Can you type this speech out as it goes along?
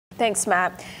Thanks,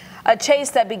 Matt. A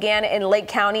chase that began in Lake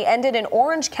County ended in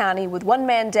Orange County with one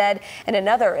man dead and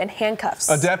another in handcuffs.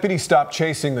 A deputy stopped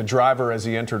chasing the driver as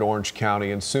he entered Orange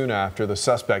County, and soon after, the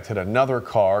suspect hit another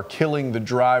car, killing the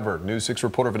driver. News 6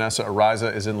 reporter Vanessa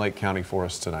Ariza is in Lake County for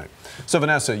us tonight. So,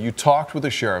 Vanessa, you talked with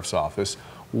the sheriff's office.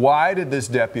 Why did this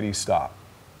deputy stop?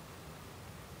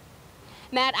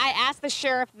 Matt, I asked the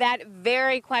sheriff that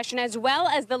very question, as well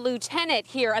as the lieutenant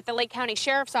here at the Lake County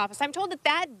Sheriff's Office. I'm told that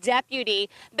that deputy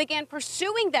began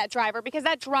pursuing that driver because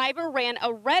that driver ran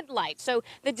a red light. So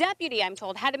the deputy, I'm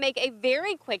told, had to make a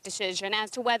very quick decision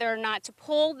as to whether or not to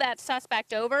pull that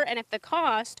suspect over and if the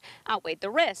cost outweighed the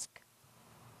risk.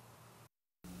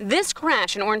 This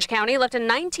crash in Orange County left a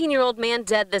 19-year-old man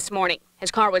dead this morning.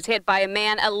 His car was hit by a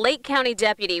man a Lake County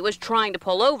deputy was trying to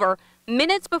pull over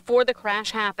minutes before the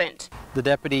crash happened. The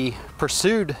deputy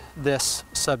pursued this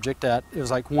subject it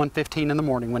was like 1:15 in the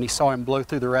morning when he saw him blow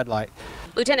through the red light.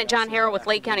 Lieutenant John Harrell with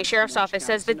Lake County Sheriff's Office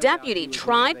says the deputy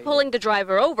tried pulling the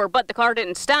driver over, but the car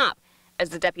didn't stop. As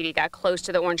the deputy got close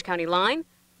to the Orange County line,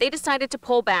 they decided to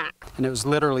pull back. And it was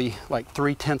literally like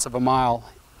 3/10 of a mile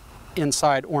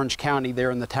inside Orange County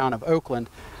there in the town of Oakland.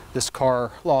 This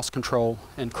car lost control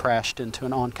and crashed into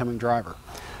an oncoming driver.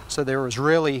 So there was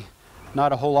really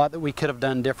not a whole lot that we could have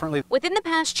done differently. Within the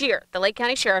past year, the Lake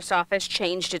County Sheriff's Office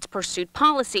changed its pursuit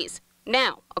policies.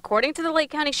 Now, according to the Lake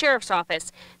County Sheriff's Office,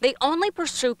 they only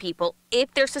pursue people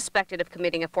if they're suspected of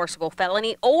committing a forcible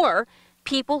felony or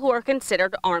people who are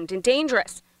considered armed and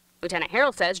dangerous. Lieutenant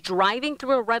Harrell says driving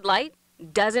through a red light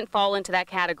doesn't fall into that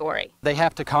category. They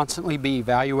have to constantly be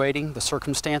evaluating the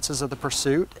circumstances of the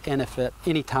pursuit, and if at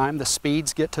any time the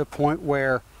speeds get to a point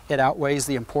where it outweighs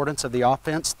the importance of the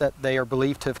offense that they are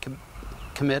believed to have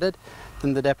committed,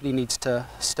 then the deputy needs to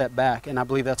step back, and I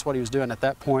believe that's what he was doing at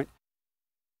that point.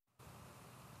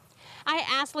 I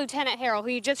asked Lieutenant Harrell, who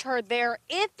you just heard there,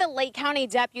 if the Lake County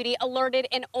deputy alerted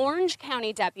an Orange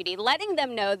County deputy, letting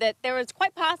them know that there was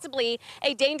quite possibly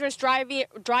a dangerous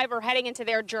driver heading into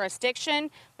their jurisdiction.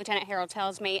 Lieutenant Harrell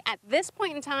tells me at this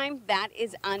point in time, that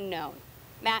is unknown.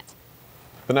 Matt.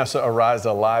 Vanessa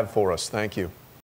Ariza live for us. Thank you.